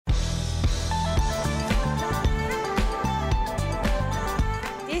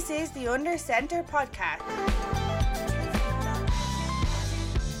is the Under Centre podcast.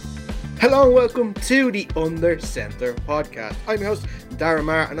 Hello and welcome to the Under Centre podcast. I'm your host, Darren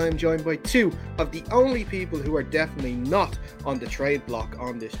Marr, and I'm joined by two of the only people who are definitely not on the trade block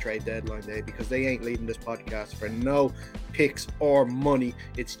on this trade deadline day, because they ain't leading this podcast for no picks or money.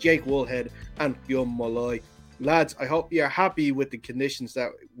 It's Jake Woolhead and Bjorn Molloy. Lads, I hope you're happy with the conditions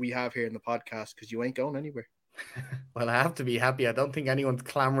that we have here in the podcast, because you ain't going anywhere. Well, I have to be happy. I don't think anyone's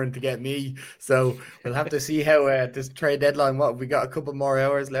clamoring to get me. So we'll have to see how this trade deadline, we got a couple more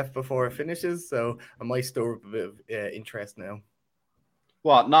hours left before it finishes. So I might store up a bit of interest now.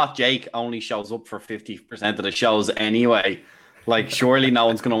 What, not Jake only shows up for 50% of the shows anyway. Like, surely no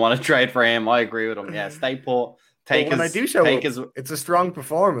one's going to want to trade for him. I agree with him. Yeah, stay put. It's a strong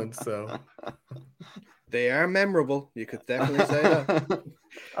performance. So they are memorable. You could definitely say that.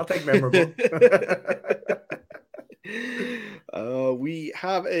 I'll take memorable. We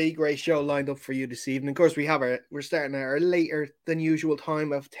have a great show lined up for you this evening. Of course, we're starting at our later than usual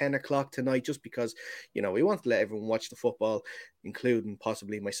time of 10 o'clock tonight, just because, you know, we want to let everyone watch the football, including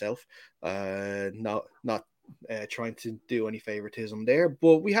possibly myself. Not trying to do any favoritism there,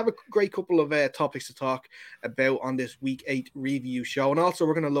 but we have a great couple of topics to talk about on this week 8 review show, and also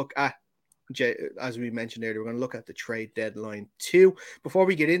we're going to look at, as we mentioned earlier, we're going to look at the trade deadline too. Before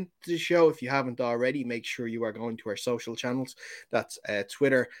we get into the show, if you haven't already, make sure you are going to our social channels. That's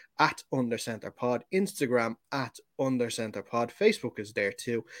Twitter at UnderCenterPod, Instagram at UnderCenterPod, Facebook is there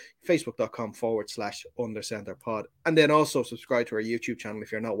too, facebook.com/UnderCenterPod, and then also subscribe to our YouTube channel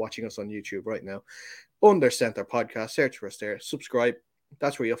if you're not watching us on YouTube right now. Under Center Podcast, search for us there, subscribe.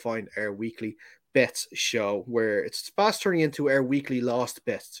 That's where you'll find our weekly bets show, where it's fast turning into our weekly lost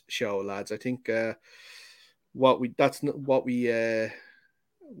bets show, lads. I think we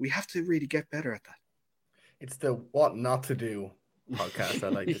have to really get better at that. It's the what not to do podcast, I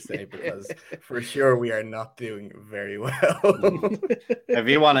like to say, because for sure we are not doing very well. If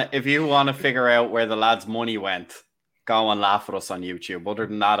you want to figure out where the lads' money went, go and laugh at us on YouTube. Other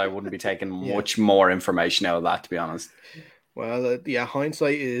than that, I wouldn't be taking much more information out of that, to be honest. Well,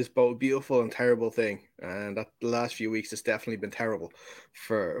 hindsight is both a beautiful and terrible thing, and that the last few weeks has definitely been terrible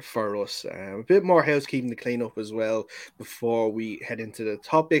for us. A bit more housekeeping to clean up as well before we head into the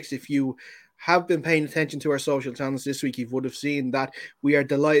topics. If you have been paying attention to our social channels this week, you would have seen that we are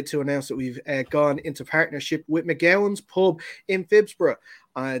delighted to announce that we've gone into partnership with McGowan's Pub in Phibsborough.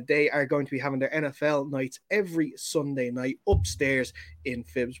 They are going to be having their NFL nights every Sunday night upstairs in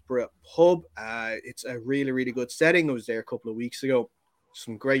Phibsborough Pub. It's a really, really good setting. I was there a couple of weeks ago.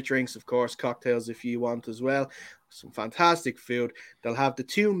 Some great drinks, of course, cocktails if you want as well. Some fantastic food. They'll have the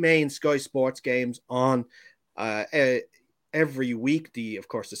two main Sky Sports games on every week, of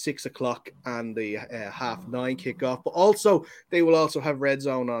course the 6 o'clock and the 9:30 kickoff, but also they will also have Red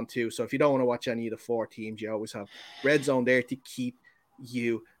Zone on too. So if you don't want to watch any of the four teams, you always have Red Zone there to keep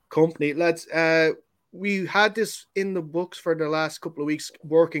you company. Lads, we had this in the books for the last couple of weeks,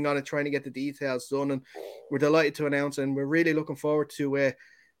 working on it, trying to get the details done, and we're delighted to announce, and we're really looking forward to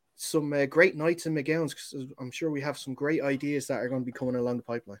some great nights in McGowan's, because I'm sure we have some great ideas that are going to be coming along the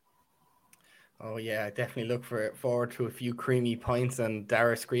pipeline. Oh, yeah, I definitely look forward to a few creamy pints and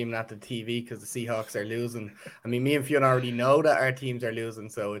Dara screaming at the TV because the Seahawks are losing. I mean, me and Fiona already know that our teams are losing,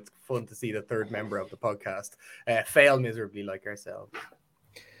 so it's fun to see the third member of the podcast fail miserably like ourselves.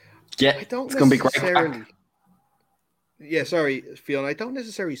 Yeah, it's going to be great. Yeah, sorry, Fiona, I don't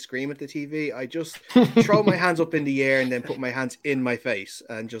necessarily scream at the TV. I just throw my hands up in the air and then put my hands in my face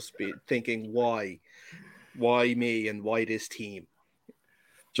and just be thinking, why me and why this team?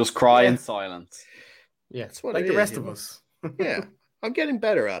 Just cry in silence. Yeah, it's like the rest of us. Yeah, I'm getting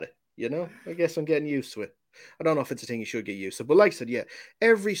better at it, you know? I guess I'm getting used to it. I don't know if it's a thing you should get used to, but like I said, yeah,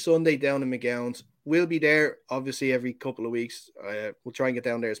 every Sunday down in McGowan's, we'll be there, obviously, every couple of weeks. We'll try and get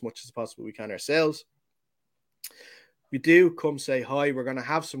down there as much as possible we can ourselves. We do come say hi. We're going to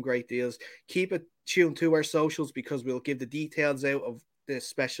have some great deals. Keep it tuned to our socials, because we'll give the details out of the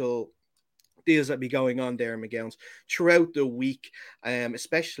special deals that be going on there in McGowan's throughout the week,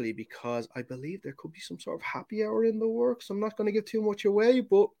 especially because I believe there could be some sort of happy hour in the works. I'm not going to give too much away,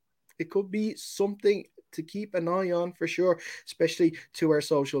 but it could be something to keep an eye on for sure, especially to our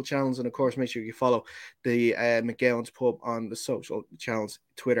social channels. And of course, make sure you follow the McGowan's Pub on the social channels,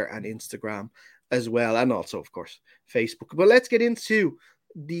 Twitter and Instagram as well, and also of course Facebook. But let's get into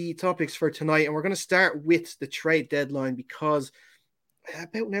the topics for tonight, and we're going to start with the trade deadline, because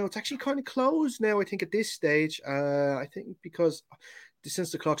about now it's actually kind of closed now, I think, at this stage. I think because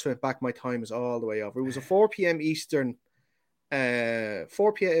since the clocks went back, my time is all the way over. It was a 4 p.m. Eastern cut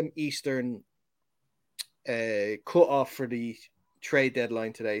off for the trade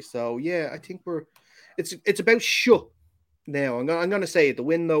deadline today. So yeah, I think it's about shut now. I'm gonna say it. The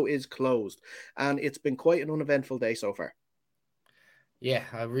window is closed, and it's been quite an uneventful day so far. Yeah,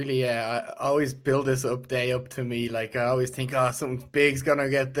 I really, I always build this day up to me. Like I always think, oh, something big's gonna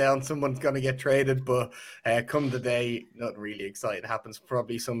get down, someone's gonna get traded, but come the day, nothing really exciting happens.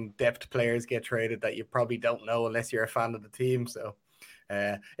 Probably some depth players get traded that you probably don't know unless you're a fan of the team. So,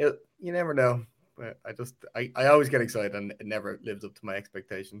 you never know. But I always get excited, and it never lives up to my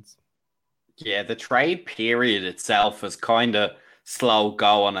expectations. Yeah, the trade period itself is kind of slow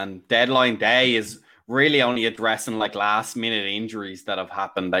going, and deadline day is really only addressing like last minute injuries that have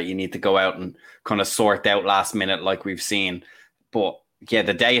happened that you need to go out and kind of sort out last minute, like we've seen. But yeah,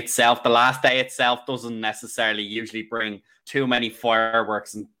 the day itself, the last day itself, doesn't necessarily usually bring too many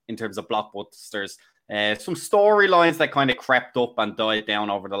fireworks in terms of blockbusters. Some storylines that kind of crept up and died down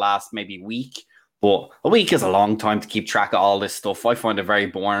over the last maybe week. But a week is a long time to keep track of all this stuff. I find it very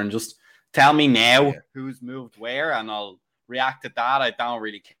boring. Just tell me now who's moved where, and I'll react to that. I don't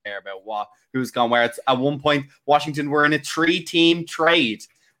really care about who's gone where. It's at one point Washington were in a 3-team trade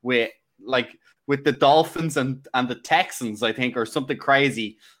with the Dolphins and the Texans, I think, or something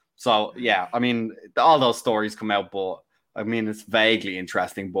crazy. So yeah, I mean, all those stories come out, but I mean, it's vaguely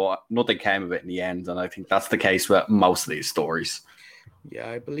interesting, but nothing came of it in the end, and I think that's the case with most of these stories.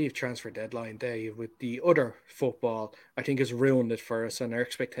 Yeah, I believe transfer deadline day with the other football, I think, has ruined it for us, and our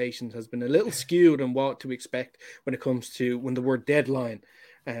expectations has been a little skewed on what to expect when it comes to when the word deadline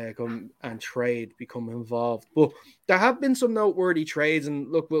come and trade become involved. But there have been some noteworthy trades,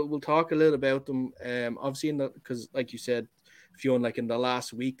 and look, we'll talk a little about them. Obviously, because like you said, Fionn, like in the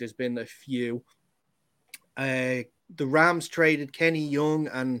last week, there's been a few. The Rams traded Kenny Young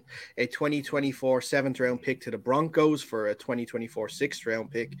and a 2024 7th-round pick to the Broncos for a 2024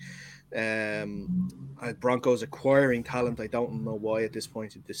 6th-round pick. Broncos acquiring talent. I don't know why at this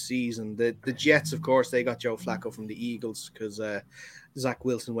point of the season. The Jets, of course, they got Joe Flacco from the Eagles because Zach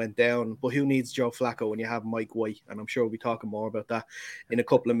Wilson went down. But who needs Joe Flacco when you have Mike White? And I'm sure we'll be talking more about that in a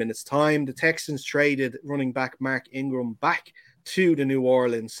couple of minutes' time. The Texans traded running back Mark Ingram back to the New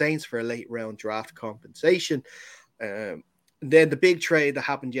Orleans Saints for a late-round draft compensation. Then the big trade that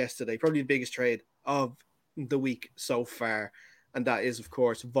happened yesterday, probably the biggest trade of the week so far, and that is, of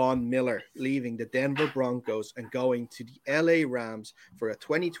course, Von Miller leaving the Denver Broncos and going to the LA Rams for a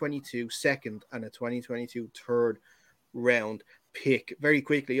 2022 second and a 2022 third round pick. Very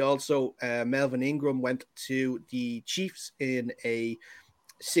quickly, also, Melvin Ingram went to the Chiefs in a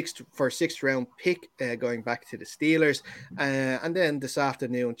 6th round pick, going back to the Steelers, and then this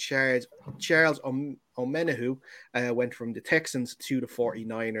afternoon Charles Omenihu went from the Texans to the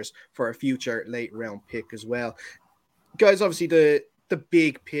 49ers for a future late round pick as well. Guys, obviously the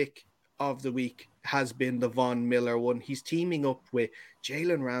big pick of the week has been the Von Miller one. He's teaming up with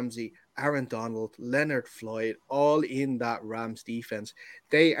Jalen Ramsey, Aaron Donald, Leonard Floyd, all in that Rams defense.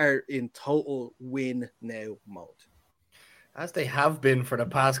 They are in total win now mode. As they have been for the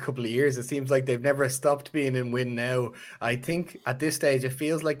past couple of years, it seems like they've never stopped being in win now. I think at this stage, it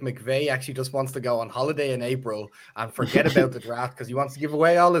feels like McVay actually just wants to go on holiday in April and forget about the draft because he wants to give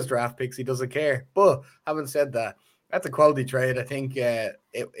away all his draft picks. He doesn't care. But having said that, that's a quality trade. I think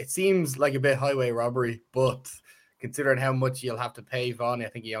it seems like a bit highway robbery, but considering how much you'll have to pay Von, I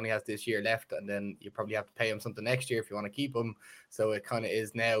think he only has this year left, and then you probably have to pay him something next year if you want to keep him. So it kind of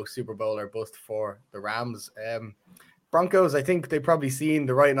is now Super Bowl or bust for the Rams. Broncos, I think they probably seen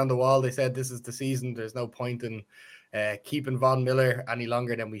the writing on the wall. They said this is the season. There's no point in keeping Von Miller any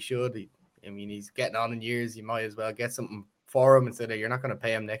longer than we should. He's getting on in years. You might as well get something for him instead of you're not going to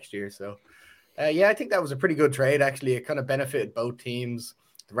pay him next year. So, I think that was a pretty good trade, actually. It kind of benefited both teams.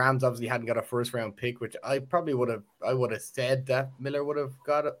 The Rams obviously hadn't got a first-round pick, which I probably would have said that Miller would have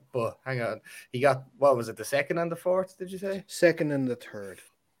got it. But hang on. He got, what was it, the second and the fourth, did you say? Second and the third.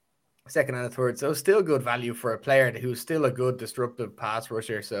 Second and a third, so still good value for a player who's still a good disruptive pass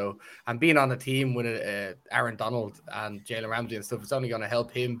rusher. So, and being on a team with Aaron Donald and Jalen Ramsey and stuff, it's only going to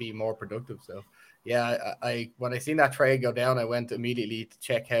help him be more productive. So, yeah, I when I seen that trade go down, I went immediately to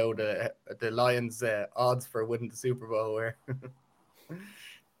check how the Lions' odds for winning the Super Bowl were.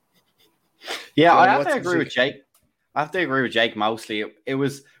 Yeah, I have to agree with Jake. I have to agree with Jake mostly. It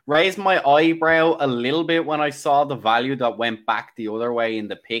was raised my eyebrow a little bit when I saw the value that went back the other way in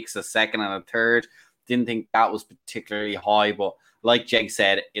the picks, a second and a third. Didn't think that was particularly high, but like Jake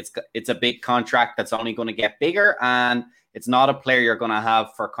said, it's a big contract that's only going to get bigger, and it's not a player you're going to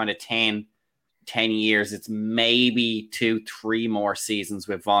have for kind of 10 years. It's maybe 2-3 more seasons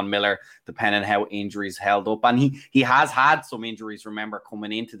with Von Miller, depending on how injuries held up. And he has had some injuries, remember,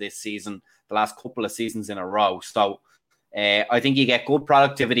 coming into this season, the last couple of seasons in a row. So I think you get good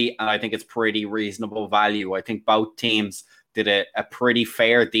productivity, and I think it's pretty reasonable value. I think both teams did a pretty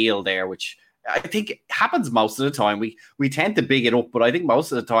fair deal there, which I think happens most of the time. We tend to big it up, but I think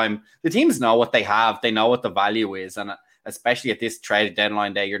most of the time the teams know what they have. They know what the value is, and especially at this trade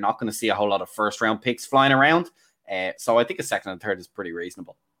deadline day, you're not going to see a whole lot of first-round picks flying around. So I think a second and third is pretty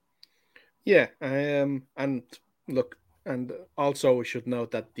reasonable. Yeah, and look, and also we should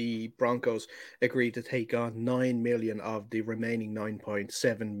note that the Broncos agreed to take on 9 million of the remaining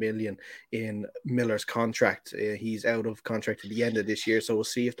 9.7 million in Miller's contract. He's out of contract at the end of this year, so we'll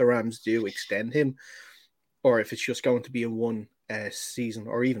see if the Rams do extend him or if it's just going to be a one season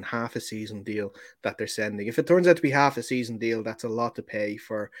or even half a season deal that they're sending. If it turns out to be half a season deal, that's a lot to pay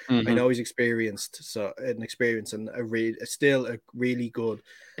for. I know he's experienced, so an experience and still a really good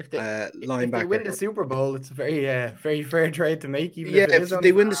linebacker. If they win the Super Bowl, it's a very very fair trade to make. Even if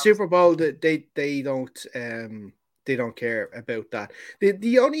they win the Super Bowl, they don't care about that.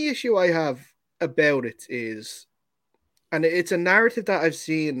 The only issue I have about it is, and it's a narrative that I've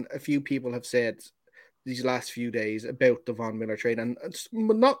seen a few people have said these last few days about the Von Miller trade, and it's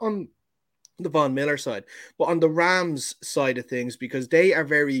not on the Von Miller side, but on the Rams side of things, because they are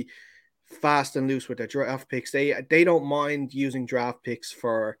very fast and loose with their draft picks. They don't mind using draft picks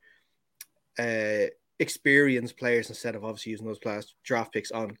for experienced players instead of obviously using those draft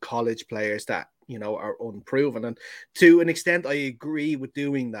picks on college players that, you know, are unproven. And to an extent, I agree with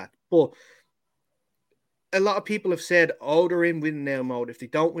doing that. But a lot of people have said, oh, they're in win now mode. If they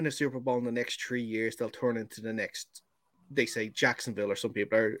don't win a Super Bowl in the next 3 years, they'll turn into the next, they say Jacksonville, or some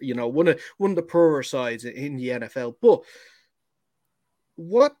people are, you know, one of the poorer sides in the NFL. But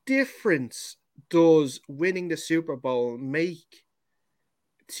what difference does winning the Super Bowl make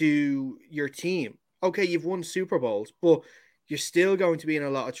to your team? Okay, you've won Super Bowls, but you're still going to be in a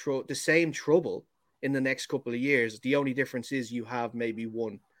lot of the same trouble in the next couple of years. The only difference is you have maybe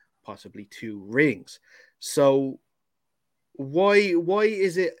one, possibly two rings. So why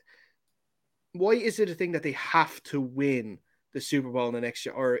is it a thing that they have to win the Super Bowl in the next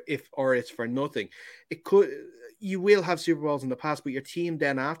year, or it's for nothing? You will have Super Bowls in the past, but your team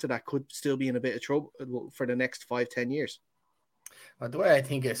then after that could still be in a bit of trouble for the next 5-10 years. The way I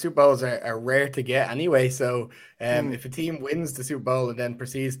think Super Bowls are rare to get anyway. So if a team wins the Super Bowl and then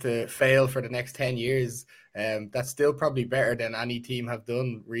proceeds to fail for the next 10 years, that's still probably better than any team have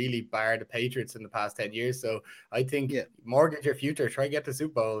done, really, bar the Patriots in the past 10 years. So I think mortgage your future, try get the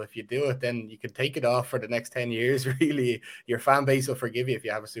Super Bowl. If you do it, then you can take it off for the next 10 years. Really, your fan base will forgive you if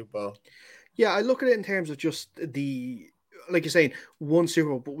you have a Super Bowl. Yeah, I look at it in terms of just like you're saying, one Super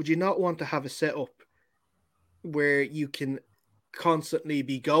Bowl, but would you not want to have a setup where you can constantly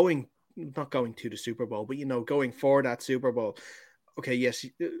be not going to the Super Bowl, but, you know, going for that Super Bowl? Okay, yes,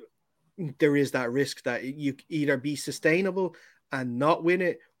 there is that risk that you either be sustainable and not win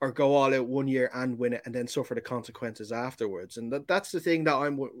it, or go all out 1 year and win it and then suffer the consequences afterwards. And that's the thing that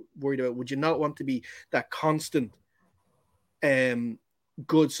I'm worried about. Would you not want to be that constant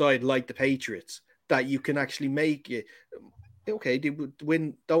good side like the Patriots, that you can actually make it? Okay, they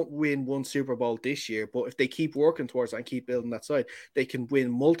don't win one Super Bowl this year, but if they keep working towards that and keep building that side, they can win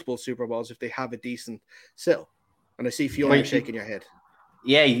multiple Super Bowls if they have a decent sell. And I see Fiona shaking your head.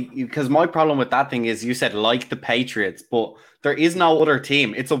 Yeah, because my problem with that thing is, you said like the Patriots, but there is no other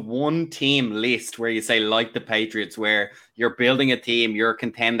team. It's a one-team list where you say like the Patriots, where you're building a team, you're a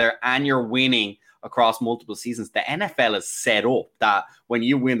contender, and you're winning across multiple seasons. The NFL is set up that when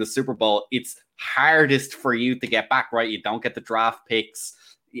you win the Super Bowl, it's hardest for you to get back, right? You don't get the draft picks.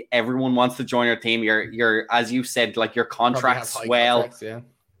 Everyone wants to join your team. You're as you said, like, your contracts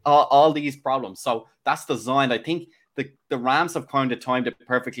all these problems. So that's designed. I think the Rams have kind of timed it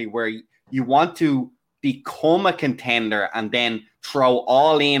perfectly, where you want to become a contender and then throw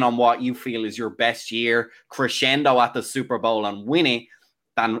all in on what you feel is your best year, crescendo at the Super Bowl and win it,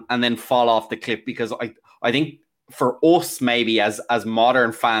 and then fall off the cliff. Because I think for us, maybe as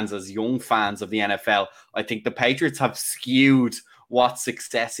modern fans, as young fans of the NFL, I think the Patriots have skewed what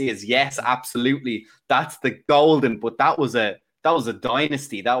success is. Yes, absolutely. That's the golden, but that was a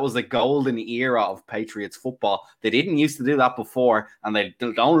dynasty. That was a golden era of Patriots football. They didn't used to do that before, and they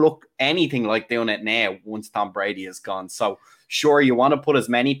don't look anything like doing it now once Tom Brady is gone. So sure, you want to put as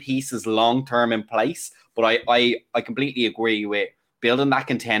many pieces long-term in place, but I completely agree with building that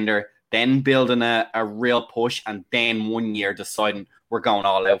contender, then building a real push, and then 1 year deciding we're going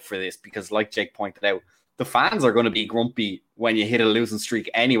all out for this. Because like Jake pointed out, the fans are going to be grumpy when you hit a losing streak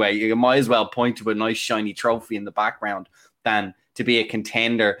anyway. You might as well point to a nice shiny trophy in the background than to be a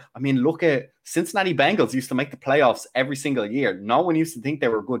contender. I mean, look at Cincinnati Bengals used to make the playoffs every single year. No one used to think they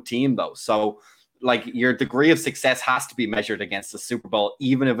were a good team, though. So like your degree of success has to be measured against the Super Bowl,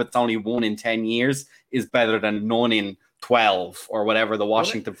 even if it's only 1 in 10 years, is better than none in 12 or whatever the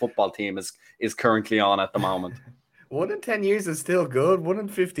Washington football team is currently on at the moment. 1 in 10 years is still good. 1 in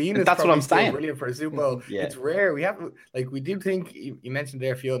 15 is That's what probably I'm still saying. brilliant for a Super Bowl. Yeah. It's rare. We do think you mentioned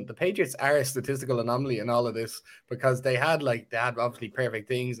there, Fionn, the Patriots are a statistical anomaly in all of this because they had obviously perfect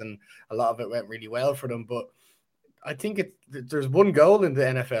things and a lot of it went really well for them. But I think there's one goal in the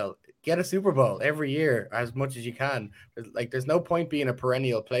NFL: get a Super Bowl every year as much as you can. There's no point being a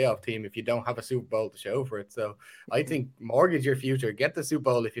perennial playoff team if you don't have a Super Bowl to show for it. So I think mortgage your future, get the Super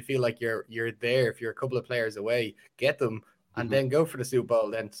Bowl if you feel like you're there. If you're a couple of players away, get them and then go for the Super Bowl.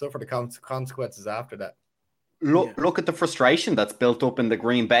 Then suffer the consequences after that. Look at the frustration that's built up in the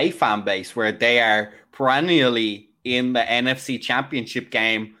Green Bay fan base, where they are perennially in the NFC Championship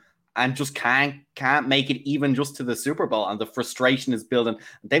game and just can't make it even just to the Super Bowl, and the frustration is building.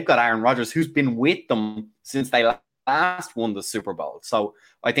 They've got Aaron Rodgers, who's been with them since they last won the Super Bowl. So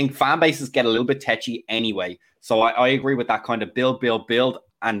I think fan bases get a little bit tetchy anyway. So I agree with that kind of build,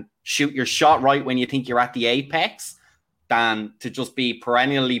 and shoot your shot right when you think you're at the apex, than to just be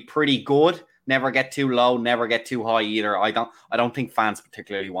perennially pretty good, never get too low, never get too high either. I don't think fans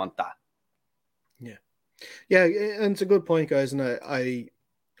particularly want that. Yeah, and it's a good point, guys, and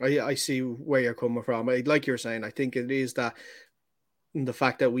I see where you're coming from. Like you're saying, I think it is that the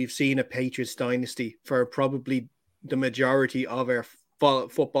fact that we've seen a Patriots dynasty for probably the majority of our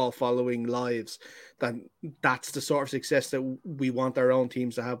football following lives, that's the sort of success that we want our own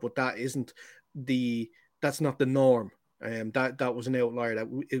teams to have, but that's not the norm. That was an outlier that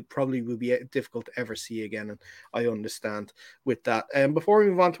it probably will be difficult to ever see again, and I understand with that. Before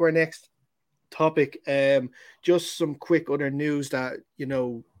we move on to our next topic, just some quick other news that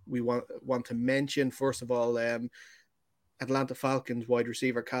we want to mention. First of all, Atlanta Falcons wide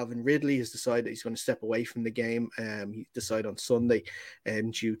receiver Calvin Ridley has decided he's going to step away from the game. He decided on Sunday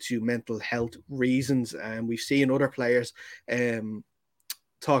due to mental health reasons. And we've seen other players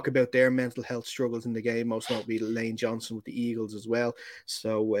talk about their mental health struggles in the game, most notably Lane Johnson with the Eagles as well.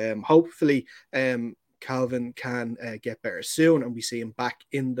 So hopefully Calvin can get better soon, and we see him back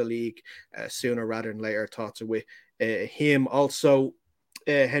in the league sooner rather than later. Thoughts are with him. Also,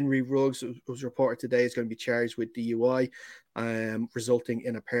 Henry Ruggs was reported today is going to be charged with DUI, resulting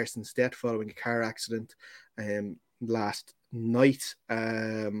in a person's death following a car accident last night.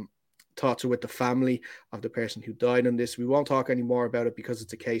 Thoughts are with the family of the person who died on this. We won't talk any more about it because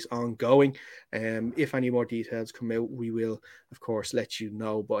it's a case ongoing. If any more details come out, we will, of course, let you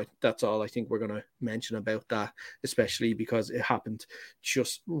know. But that's all I think we're going to mention about that, especially because it happened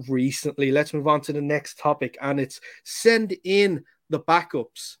just recently. Let's move on to the next topic, and it's send in the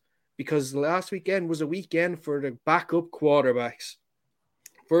backups, because last weekend was a weekend for the backup quarterbacks.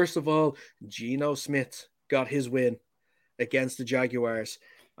 First of all, Geno Smith got his win against the Jaguars.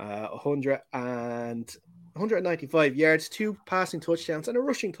 195 yards, 2 passing touchdowns, and a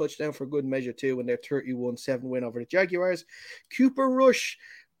rushing touchdown for good measure too in their 31-7 win over the Jaguars. Cooper Rush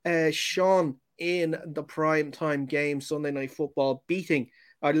shone in the prime time game Sunday Night Football, leading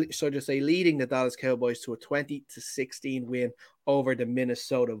the Dallas Cowboys to a 20-16 win over the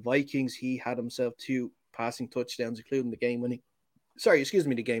Minnesota Vikings. He had himself 2 passing touchdowns, including the game-winning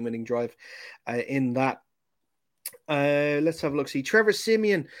drive in that. Let's have a look. See, Trevor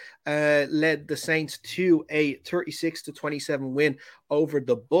Siemian led the Saints to a 36-27 win over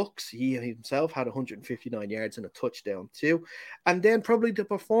the Bucs. He himself had 159 yards and a touchdown too. And then probably the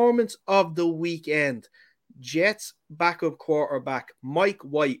performance of the weekend, Jets backup quarterback Mike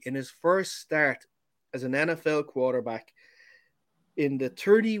White, in his first start as an NFL quarterback, in the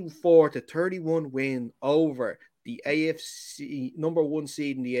 34-31 win over the AFC number 1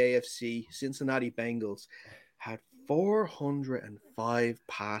 seed in the AFC, Cincinnati Bengals, had 405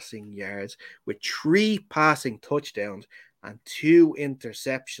 passing yards with 3 passing touchdowns and 2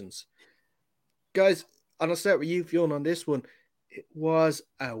 interceptions. Guys, and I'll start with you, Fionn, on this one. It was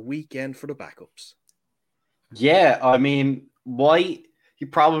a weekend for the backups. Yeah, I mean, White, you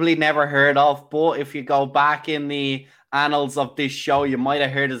probably never heard of, but if you go back in the annals of this show, you might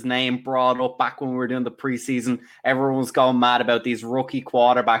have heard his name brought up back when we were doing the preseason. Everyone was going mad about these rookie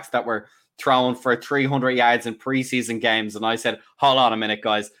quarterbacks that were throwing for 300 yards in preseason games, and I said, hold on a minute,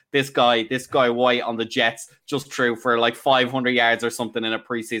 guys. This guy White on the Jets just threw for like 500 yards or something in a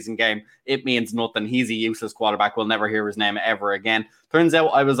preseason game. It means nothing. He's a useless quarterback. We'll never hear his name ever again. Turns out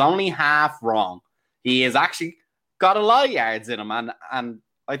I was only half wrong. He has actually got a lot of yards in him, and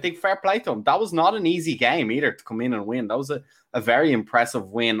I think fair play to him. That was not an easy game either to come in and win. That was a very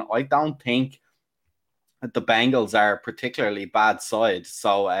impressive win. I don't think the Bengals are a particularly bad side.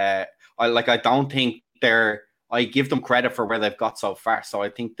 So I don't think I give them credit for where they've got so far. So I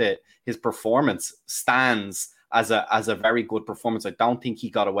think that his performance stands as a very good performance. I don't think he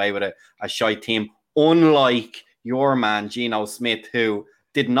got away with a shy team, unlike your man Geno Smith, who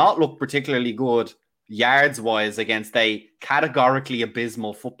did not look particularly good yards-wise against a categorically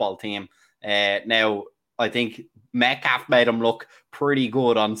abysmal football team. Now, I think Metcalf made him look pretty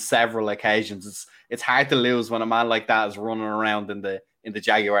good on several occasions. It's hard to lose when a man like that is running around in the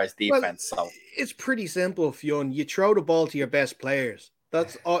Jaguars defense. Well, so it's pretty simple, Fionn. You throw the ball to your best players.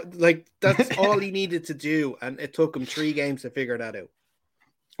 That's all. That's all he needed to do, and it took him 3 games to figure that out.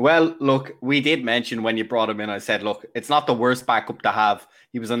 Well, look, we did mention when you brought him in, I said, look, it's not the worst backup to have.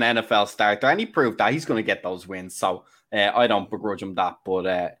 He was an NFL starter, and he proved that he's going to get those wins. So I don't begrudge him that.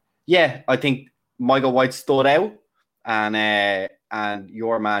 But yeah, I think Michael White stood out, and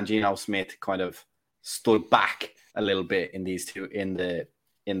your man Geno Smith kind of stood back a little bit in these two in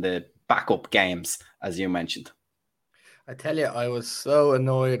the backup games, as you mentioned. I tell you, I was so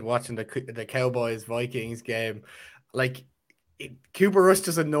annoyed watching the Cowboys Vikings game. Like, Cooper Rush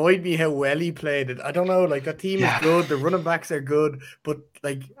just annoyed me how well he played it. I don't know, like, the team is good, the running backs are good, but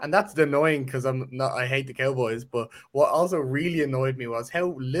like, and that's annoying because I hate the Cowboys. But what also really annoyed me was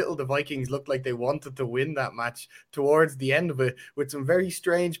how little the Vikings looked like they wanted to win that match towards the end of it, with some very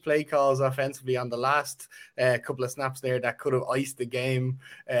strange play calls offensively on the last couple of snaps there that could have iced the game.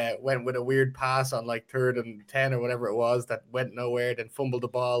 Went with a weird pass on like 3rd and 10 or whatever it was that went nowhere, then fumbled the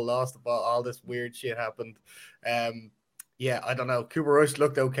ball, lost the ball, all this weird shit happened. Yeah, I don't know. Cooper Rush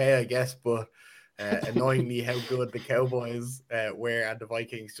looked okay, I guess, but annoyingly how good the Cowboys were, and the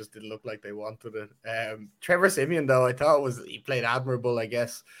Vikings just didn't look like they wanted it. Trevor Siemian, though, I thought he played admirable, I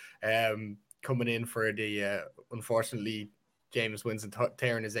guess, coming in for the, unfortunately, Jameis Winston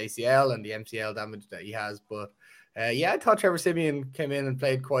tearing his ACL and the MCL damage that he has. But yeah, I thought Trevor Siemian came in and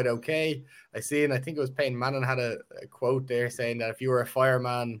played quite okay. I think it was Peyton Manning had a quote there saying that if you were a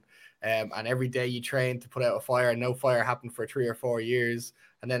fireman, and every day you train to put out a fire, and no fire happened for 3 or 4 years,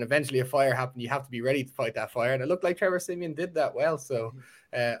 and then eventually a fire happened, you have to be ready to fight that fire. And it looked like Trevor Siemian did that well. So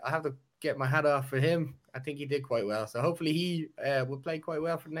I have to get my hat off for him. I think he did quite well. So hopefully he will play quite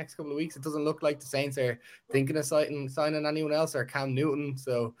well for the next couple of weeks. It doesn't look like the Saints are thinking of signing anyone else or Cam Newton.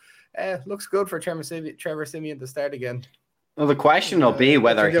 So looks good for Trevor Siemian to start again. Well, the question will be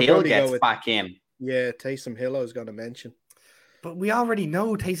whether Hill gets back in. Yeah, Taysom Hill I was going to mention. But we already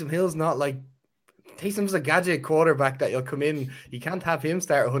know Taysom Hill's not like... Taysom's a gadget quarterback that you'll come in. You can't have him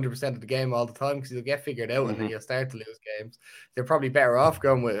start 100% of the game all the time because he'll get figured out and then you'll start to lose games. They're probably better off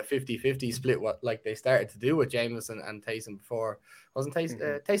going with a 50-50 split, like they started to do with Jameis and Taysom before. Wasn't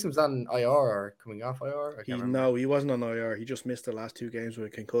Taysom? Taysom's on IR or coming off IR? No, he wasn't on IR. He just missed the last 2 games with a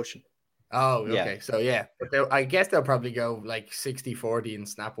concussion. Oh, okay. Yeah. So, yeah. But I guess they'll probably go like 60-40 in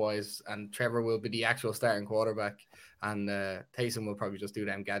snap-wise, and Trevor will be the actual starting quarterback, and Taysom will probably just do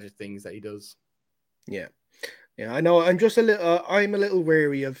them gadget things that he does. Yeah, I know. I'm just a little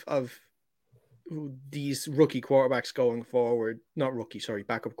wary of these rookie quarterbacks going forward. Not rookie, sorry,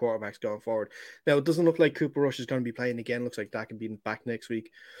 backup quarterbacks going forward. Now, it doesn't look like Cooper Rush is going to be playing again. Looks like that can be back next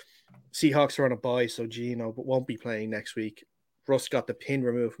week. Seahawks are on a bye, so Geno won't be playing next week. Russ got the pin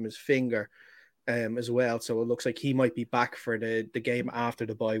removed from his finger as well, so it looks like he might be back for the game after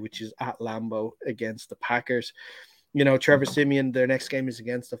the bye, which is at Lambeau against the Packers. You know, Trevor Siemian, their next game is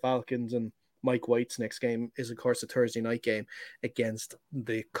against the Falcons, and Mike White's next game is, of course, a Thursday night game against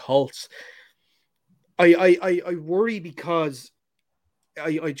the Colts. I worry because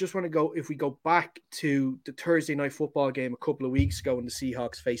I just want to go, if we go back to the Thursday night football game a couple of weeks ago when the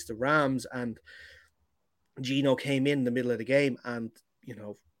Seahawks faced the Rams, and Geno came in the middle of the game and, you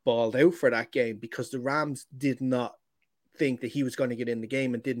know, balled out for that game because the Rams did not think that he was going to get in the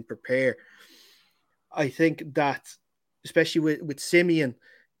game and didn't prepare. I think that, especially with Siemian,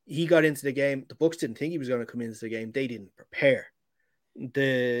 he got into the game. The Bucs didn't think he was going to come into the game. They didn't prepare.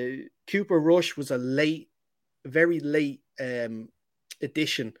 The Cooper Rush was a very late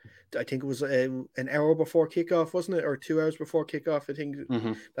addition. I think it was an hour before kickoff, wasn't it? Or 2 hours before kickoff. I think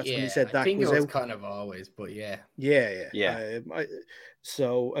that's when he said that was out. Kind of always, but yeah.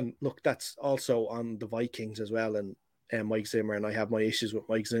 So, and look, that's also on the Vikings as well. And Mike Zimmer, and I have my issues with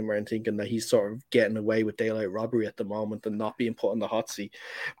Mike Zimmer and thinking that he's sort of getting away with daylight robbery at the moment and not being put on the hot seat.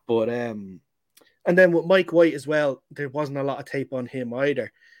 But and then with Mike White as well, there wasn't a lot of tape on him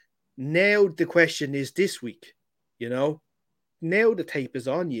either. Now the question is this week, you know, now the tape is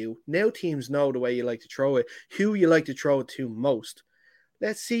on you. Now teams know the way you like to throw it, who you like to throw it to most.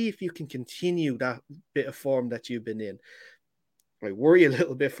 Let's see if you can continue that bit of form that you've been in. I worry a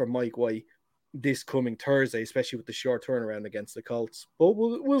little bit for Mike White. this coming Thursday, especially with the short turnaround against the Colts. But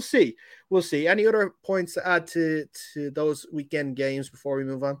we'll see. We'll see. Any other points to add to those weekend games before we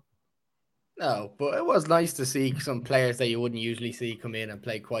move on? No, but it was nice to see some players that you wouldn't usually see come in and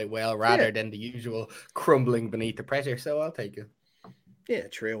play quite well rather than the usual crumbling beneath the pressure. So I'll take it. Yeah,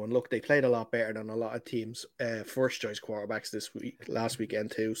 true. And look, they played a lot better than a lot of teams' first choice quarterbacks last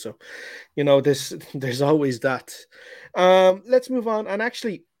weekend too. So, there's always that. Let's move on. And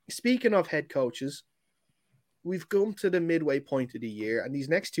actually, speaking of head coaches, we've come to the midway point of the year, and these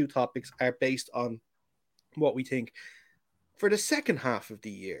next two topics are based on what we think for the second half of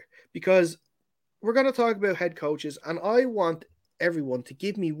the year, because we're going to talk about head coaches, and I want everyone to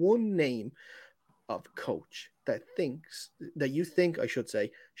give me one name of coach that you think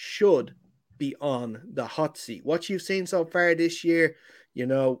should be on the hot seat. What you've seen so far this year,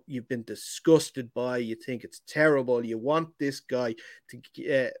 you've been disgusted by, you think it's terrible, you want this guy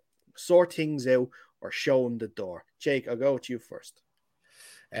to sort things out or show him the door. Jake, I'll go with you first.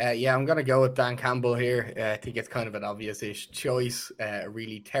 I'm going to go with Dan Campbell here. I think it's kind of an obvious-ish choice. A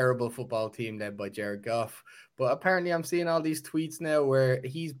really terrible football team led by Jared Goff. But apparently I'm seeing all these tweets now where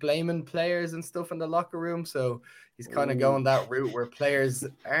he's blaming players and stuff in the locker room. So he's kind of going that route where players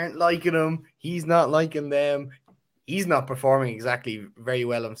aren't liking him. He's not liking them. He's not performing exactly very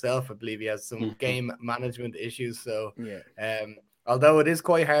well himself. I believe he has some game management issues. So although it is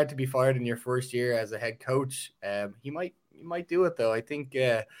quite hard to be fired in your first year as a head coach, he might do it though. I think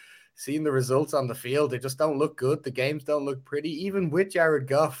seeing the results on the field, they just don't look good. The games don't look pretty. Even with Jared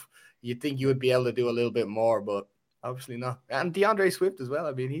Goff, you'd think you would be able to do a little bit more, but obviously not. And DeAndre Swift as well.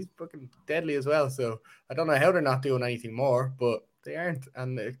 I mean, he's fucking deadly as well. So I don't know how they're not doing anything more, but they aren't.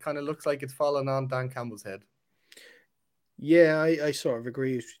 And it kind of looks like it's fallen on Dan Campbell's head. Yeah, I sort of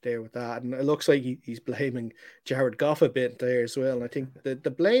agree there with that. And it looks like he's blaming Jared Goff a bit there as well. And I think the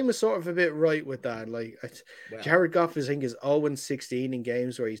blame is sort of a bit right with that. Jared Goff, I think, is 0-16 in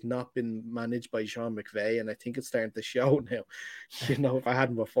games where he's not been managed by Sean McVay. And I think it's starting to show now. If I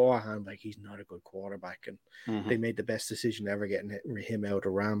hadn't beforehand, he's not a good quarterback. And they made the best decision ever getting him out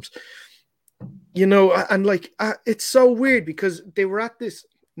of Rams. It's so weird because they were at this.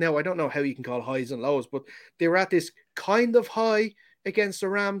 Now, I don't know how you can call highs and lows, but they were at this kind of high against the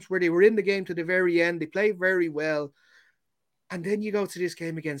Rams where they were in the game to the very end. They played very well. And then you go to this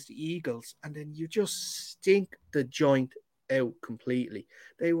game against the Eagles, and then you just stink the joint out completely.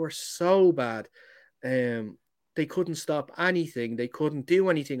 They were so bad. They couldn't stop anything. They couldn't do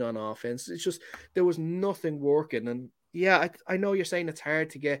anything on offense. It's just, there was nothing working. And yeah, I know you're saying it's hard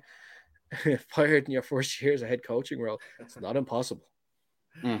to get fired in your first year as a head coaching role. It's not impossible.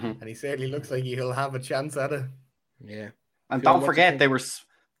 And he certainly looks like he'll have a chance at it. Yeah. And don't forget, they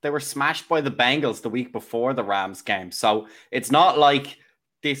were smashed by the Bengals the week before the Rams game. So it's not like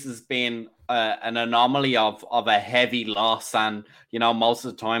this has been an anomaly of a heavy loss. And, most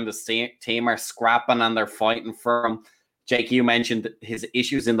of the time the team are scrapping and they're fighting for him. Jake, you mentioned his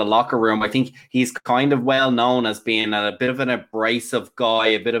issues in the locker room. I think he's kind of well known as being a bit of an abrasive guy,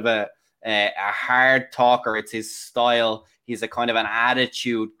 a bit of a hard talker. It's his style. He's a kind of an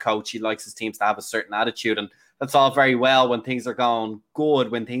attitude coach. He likes his teams to have a certain attitude. And that's all very well when things are going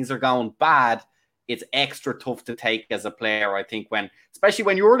good. When things are going bad, it's extra tough to take as a player, I think, especially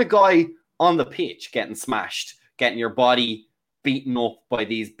when you're the guy on the pitch getting smashed, getting your body beaten up by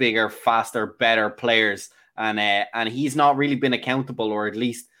these bigger, faster, better players. And he's not really been accountable, or at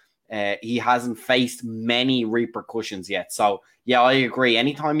least he hasn't faced many repercussions yet. So, yeah, I agree.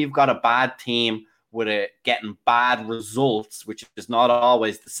 Anytime you've got a bad team with getting bad results, which is not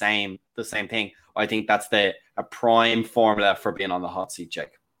always the same thing, I think that's a prime formula for being on the hot seat,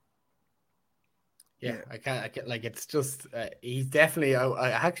 Jake. Yeah, I can't it's just, he's definitely,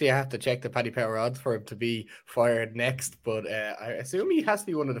 I actually have to check the Paddy Power odds for him to be fired next, but I assume he has to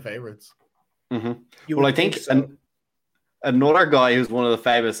be one of the favorites. Well, I think so. Another guy who's one of the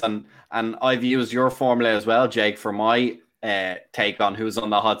favorites, and I've used your formula as well, Jake, for my take on who's on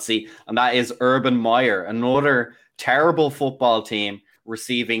the hot seat, and that is Urban Meyer, another terrible football team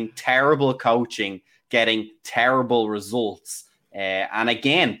receiving terrible coaching, getting terrible results. And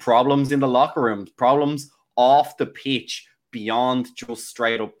again, problems in the locker room, problems off the pitch beyond just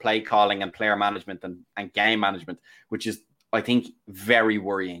straight up play calling and player management and game management, which is, I think, very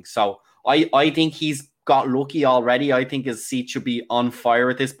worrying. So I think he's got lucky already. I think his seat should be on fire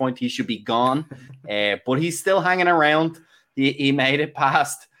at this point. He should be gone, but he's still hanging around. He made it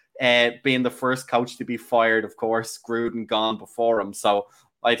past being the first coach to be fired, of course. Gruden gone before him. So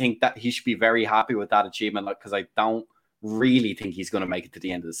I think that he should be very happy with that achievement, because I don't really think he's going to make it to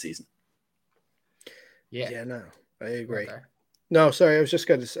the end of the season. Yeah, no, I agree. No, sorry, I was just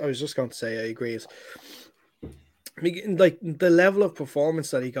going to say I agree. I mean, like the level of performance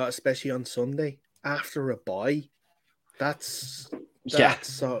that he got, especially on Sunday after a bye, that's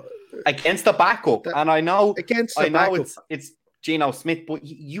so against the backup. And I know backup. it's Geno Smith, but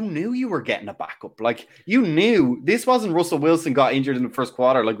you knew you were getting a backup. Like, you knew this wasn't Russell Wilson got injured in the first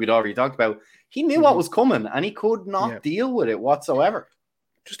quarter, like we'd already talked about. He knew what was coming, and he could not deal with it whatsoever.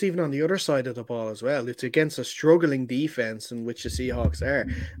 Just even on the other side of the ball as well, it's against a struggling defense in which the Seahawks are,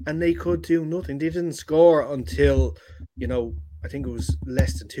 and they could do nothing. They didn't score until, I think it was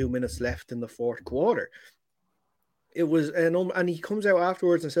less than 2 minutes left in the fourth quarter. It was, and he comes out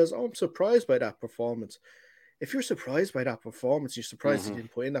afterwards and says, "Oh, I'm surprised by that performance." If you're surprised by that performance, you're surprised he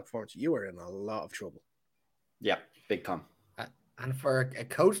didn't put in that performance, you are in a lot of trouble. Yeah, big time. And for a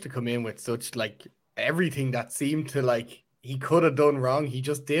coach to come in with such like everything that seemed to like he could have done wrong, he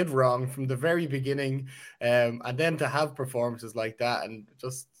just did wrong from the very beginning, and then to have performances like that, and it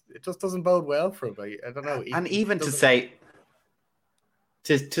just doesn't bode well for him. I don't know. And even to say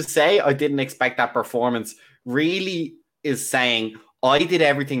I didn't expect that performance really is saying I did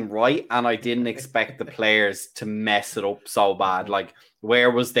everything right and I didn't expect the players to mess it up so bad. Like,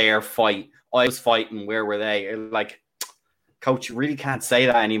 where was their fight? I was fighting. Where were they? Like, coach, you really can't say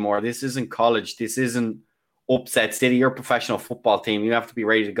that anymore. This isn't college. This isn't upset city. You're a professional football team. You have to be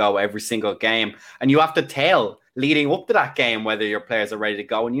ready to go every single game. And you have to tell leading up to that game whether your players are ready to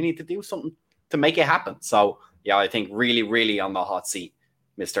go. And you need to do something to make it happen. So, yeah, I think really, really on the hot seat,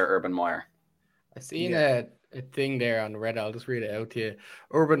 Mr. Urban Meyer. I seen a thing there on Reddit. I'll just read it out to you.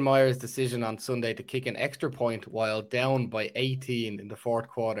 Urban Meyer's decision on Sunday to kick an extra point while down by 18 in the fourth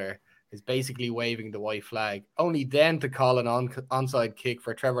quarter is basically waving the white flag. Only then to call an onside kick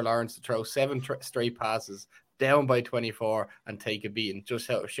for Trevor Lawrence to throw 7 straight passes down by 24 and take a beating.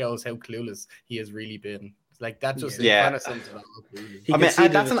 Just shows how clueless he has really been. Like, that just kind of sums it up. Really. He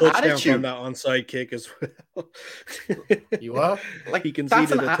conceded that's an attitude from that onside kick as well. You what? Like, he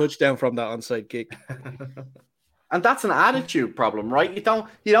conceded a touchdown from that onside kick. And that's an attitude problem, right? You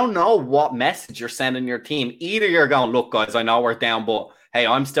don't know what message you're sending your team. Either you're going, look, guys, I know we're down, but hey,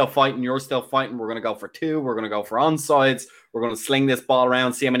 I'm still fighting, you're still fighting. We're going to go for 2. We're going to go for onsides. We're going to sling this ball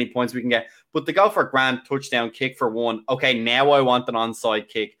around, see how many points we can get. But to go for a grand touchdown kick for 1, okay, now I want an onside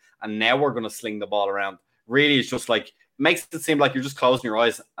kick, and now we're going to sling the ball around. Really, it's just like, makes it seem like you're just closing your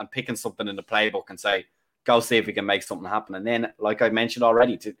eyes and picking something in the playbook and say, go see if we can make something happen. And then, like I mentioned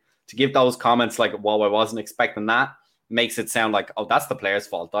already, to give those comments like, well, I wasn't expecting that, makes it sound like, oh, that's the player's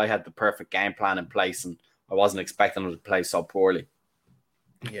fault. I had the perfect game plan in place and I wasn't expecting them to play so poorly.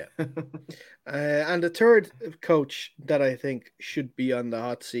 Yeah. And the third coach that I think should be on the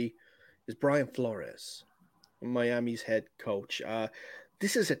hot seat is Brian Flores, Miami's head coach.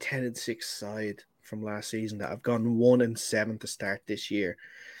 This is a 10-6 side from last season that have gone 1-7 to start this year.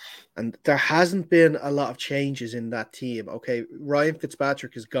 And there hasn't been a lot of changes in that team. Okay, Ryan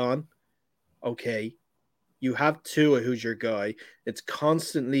Fitzpatrick is gone. Okay. You have Tua, who's your guy. It's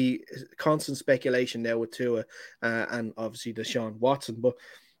constant speculation now with Tua and obviously Deshaun Watson. But,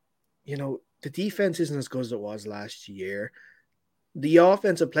 the defense isn't as good as it was last year. The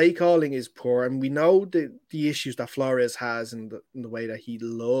offensive play calling is poor, and we know the issues that Flores has in the way that he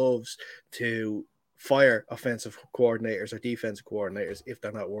loves to fire offensive coordinators or defensive coordinators if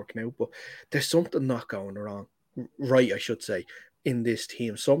they're not working out. But there's something not going wrong, right, I should say, in this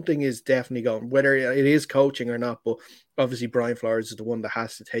team. Something is definitely going, whether it is coaching or not, but obviously Brian Flores is the one that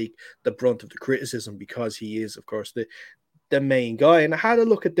has to take the brunt of the criticism because he is, of course, the main guy. And I had a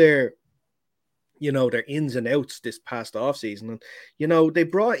look at their ins and outs this past offseason. And, they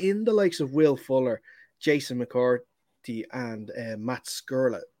brought in the likes of Will Fuller, Jason McCourty, and Matt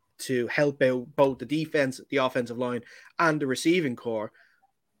Skurla to help out both the defense, the offensive line, and the receiving core.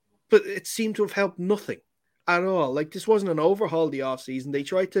 But it seemed to have helped nothing at all. Like, this wasn't an overhaul the offseason. They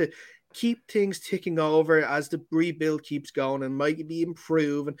tried to keep things ticking over as the rebuild keeps going and might be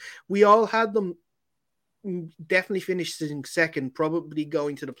improved. And we all had them definitely finishing second, probably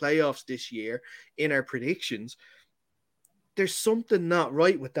going to the playoffs this year in our predictions. There's something not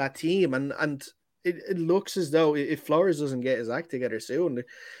right with that team, and it looks as though if Flores doesn't get his act together soon,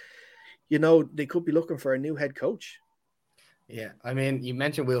 they could be looking for a new head coach. Yeah, I mean, you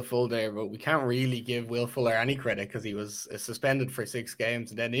mentioned Will Fuller there, but we can't really give Will Fuller any credit because he was suspended for 6 games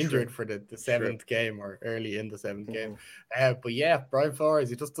and then injured for the 7th game or early in the 7th game. But yeah, Brian Flores,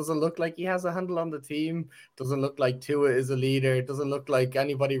 he just doesn't look like he has a handle on the team. Doesn't look like Tua is a leader. Doesn't look like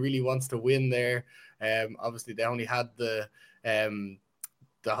anybody really wants to win there. Obviously, they only had the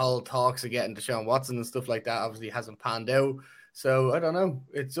whole talks of getting Deshaun Watson and stuff like that. Obviously, hasn't panned out. So I don't know.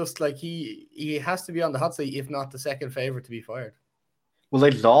 It's just like he has to be on the hot seat, if not the second favorite to be fired. Well,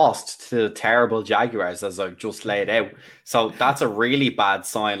 they lost to the terrible Jaguars, as I've just laid out. So that's a really bad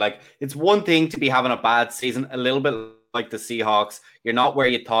sign. Like, it's one thing to be having a bad season, a little bit like the Seahawks. You're not where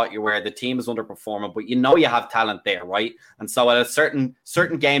you thought you were. The team is underperforming, but you know you have talent there, right? And so at a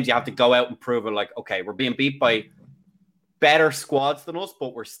certain games, you have to go out and prove it. Like, okay, we're being beat by better squads than us,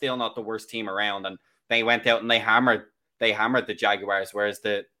 but we're still not the worst team around. And they went out and they hammered the Jaguars, whereas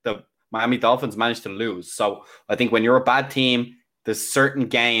the Miami Dolphins managed to lose. So I think when you're a bad team, there's certain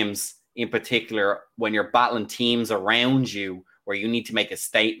games in particular when you're battling teams around you where you need to make a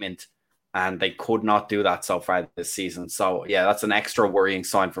statement, and they could not do that so far this season. So yeah, that's an extra worrying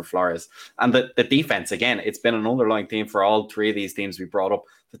sign for Flores. And the defense, again, it's been an underlying theme for all three of these teams we brought up.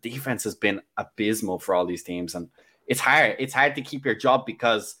 The defense has been abysmal for all these teams, and it's hard to keep your job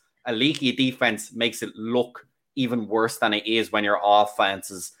because a leaky defense makes it look even worse than it is when your offense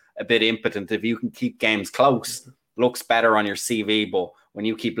is a bit impotent. If you can keep games close, looks better on your CV, but when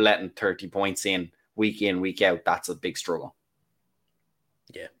you keep letting 30 points in, week out, that's a big struggle.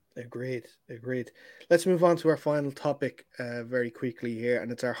 Yeah, agreed. Let's move on to our final topic very quickly here,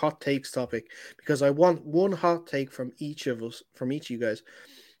 and it's our hot takes topic, because I want one hot take from each of you guys,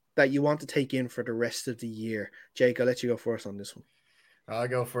 that you want to take in for the rest of the year. Jake, I'll let you go first on this one. I'll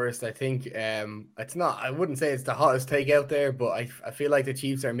go first. I think it's not, I wouldn't say it's the hottest take out there, but I feel like the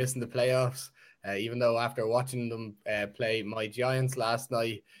Chiefs are missing the playoffs. Even though after watching them play my Giants last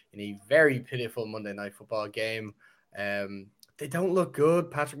night in a very pitiful Monday Night Football game, they don't look good.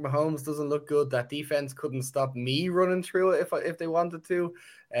 Patrick Mahomes doesn't look good. That defense couldn't stop me running through it if they wanted to.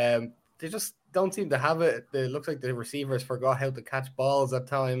 They just don't seem to have it. It looks like the receivers forgot how to catch balls at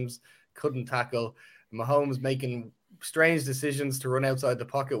times, couldn't tackle. Mahomes making strange decisions to run outside the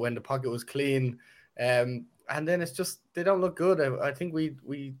pocket when the pocket was clean. And then it's just, they don't look good. I think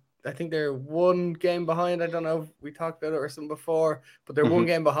I think they're one game behind. I don't know if we talked about it or something before, but they're one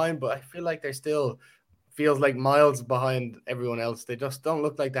game behind, but I feel like they're still feels like miles behind everyone else. They just don't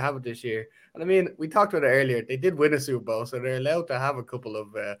look like they have it this year. And I mean, we talked about it earlier. They did win a Super Bowl, so they're allowed to have a couple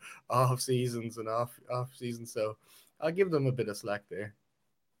of off seasons. So I'll give them a bit of slack there.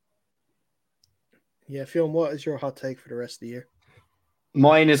 Yeah, Phil, what is your hot take for the rest of the year?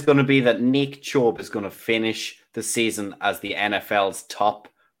 Mine is going to be that Nick Chubb is going to finish the season as the NFL's top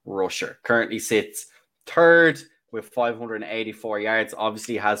rusher. Currently sits third with 584 yards.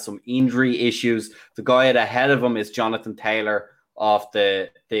 Obviously has some injury issues. The guy ahead of him is Jonathan Taylor of the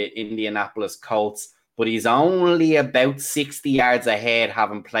Indianapolis Colts, but he's only about 60 yards ahead,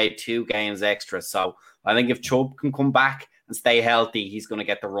 having played 2 games extra. So I think if Chubb can come back and stay healthy, he's going to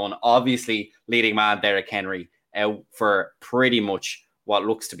get the run. Obviously, leading man Derrick Henry out for pretty much what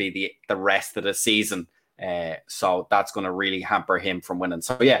looks to be the rest of the season. So that's going to really hamper him from winning.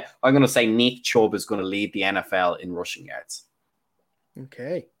 So yeah, I'm going to say Nick Chubb is going to lead the NFL in rushing yards.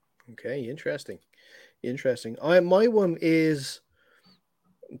 Okay, interesting. My one is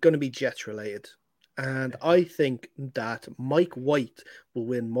going to be Jets related. And I think that Mike White will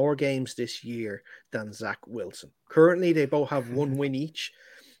win more games this year than Zach Wilson. Currently, they both have 1 win each.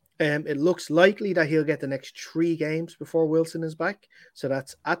 It looks likely that he'll get the next 3 games before Wilson is back. So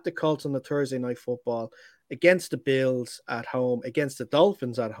that's at the Colts on the Thursday Night Football, against the Bills at home, against the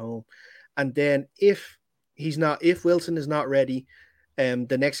Dolphins at home. And then if Wilson is not ready,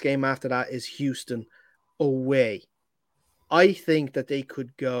 the next game after that is Houston away. I think that they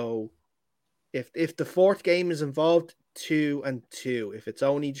could go, if the 4th game is involved, 2-2. If it's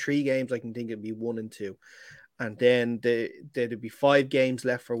only 3 games, I can think it'd be 1-2. And then there'd be 5 games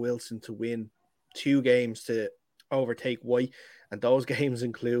left for Wilson to win, 2 games to overtake White. And those games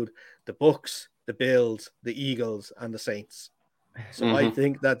include the Bucs, the Bills, the Eagles, and the Saints. So I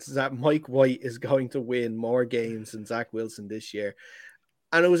think that Mike White is going to win more games than Zach Wilson this year.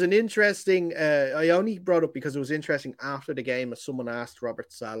 And it was an interesting, I only brought up because it was interesting after the game as someone asked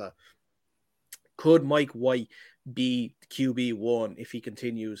Robert Saleh, could Mike White be QB1 if he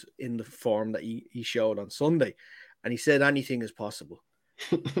continues in the form that he showed on Sunday? And he said anything is possible.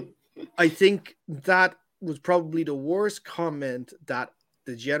 I think that was probably the worst comment that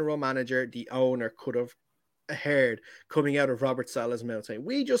the general manager, the owner, could have heard coming out of Robert Saleh's mouth, saying,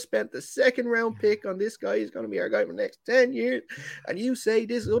 we just spent the 2nd round pick on this guy. He's going to be our guy for the next 10 years. And you say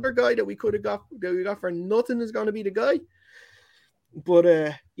this other guy that we got for nothing is going to be the guy.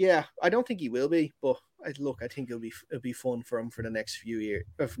 But yeah, I don't think he will be, but I think it'll be fun for him for the next few years,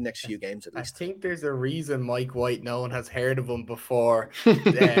 or for the next few games at I least. think there's a reason Mike White, no one has heard of him before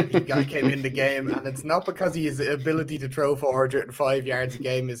came in the game, and it's not because his ability to throw 405 yards a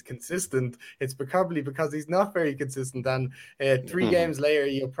game is consistent. It's probably because he's not very consistent. And 3 games later,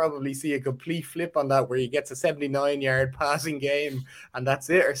 you'll probably see a complete flip on that, where he gets a 79-yard passing game, and that's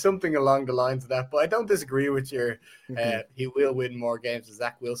it, or something along the lines of that. But I don't disagree with you. He will win more games than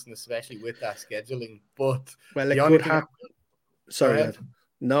Zach Wilson, especially with that scheduling. But well, it could happen. Sorry,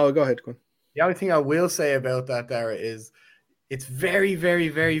 no, go ahead. Go on. The only thing I will say about that, Dara, is it's very, very,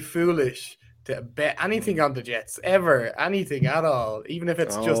 very foolish to bet anything on the Jets, ever, anything at all, even if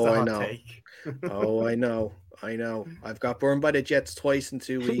it's just a hot take. I know. I've got burned by the Jets twice in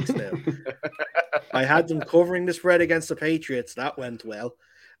 2 weeks now. I had them covering the spread against the Patriots. That went well.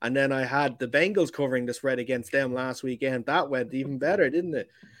 And then I had the Bengals covering the spread against them last weekend. That went even better, didn't it?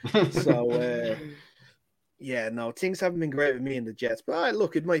 So, yeah, no, things haven't been great with me and the Jets. But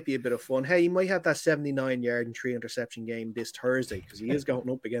look, it might be a bit of fun. Hey, he might have that 79-yard and 3 interception game this Thursday, because he is going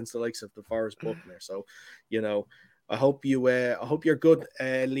up against the likes of DeForest Buckner. So, I hope you're good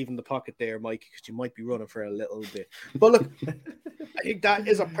leaving the pocket there, Mike, because you might be running for a little bit. But look, I think that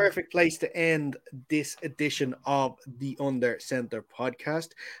is a perfect place to end this edition of the Under Center podcast.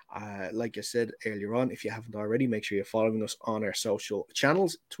 Like I said earlier on, if you haven't already, make sure you're following us on our social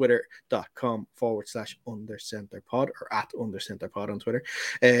channels, twitter.com/undercenterpod or at undercenterpod on Twitter,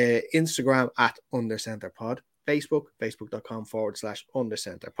 Instagram at undercenterpod,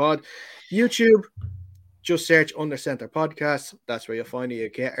 facebook.com/undercenterpod, YouTube. Just search Under Center Podcast. That's where you'll find it. You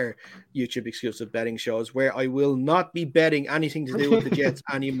get our YouTube exclusive betting shows, where I will not be betting anything to do with the Jets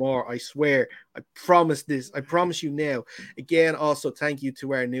anymore. I swear. I promise this. I promise you now. Again, also thank you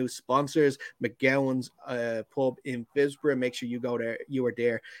to our new sponsors, McGowan's Pub in Fisborough. Make sure you go there. You are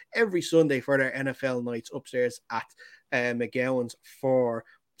there every Sunday for their NFL nights upstairs at McGowan's for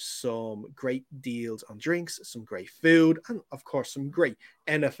some great deals on drinks, some great food, and of course some great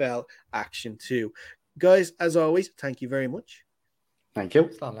NFL action too. Guys, as always, thank you very much. Thank you.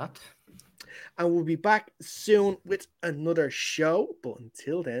 And we'll be back soon with another show. But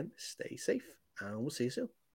until then, stay safe and we'll see you soon.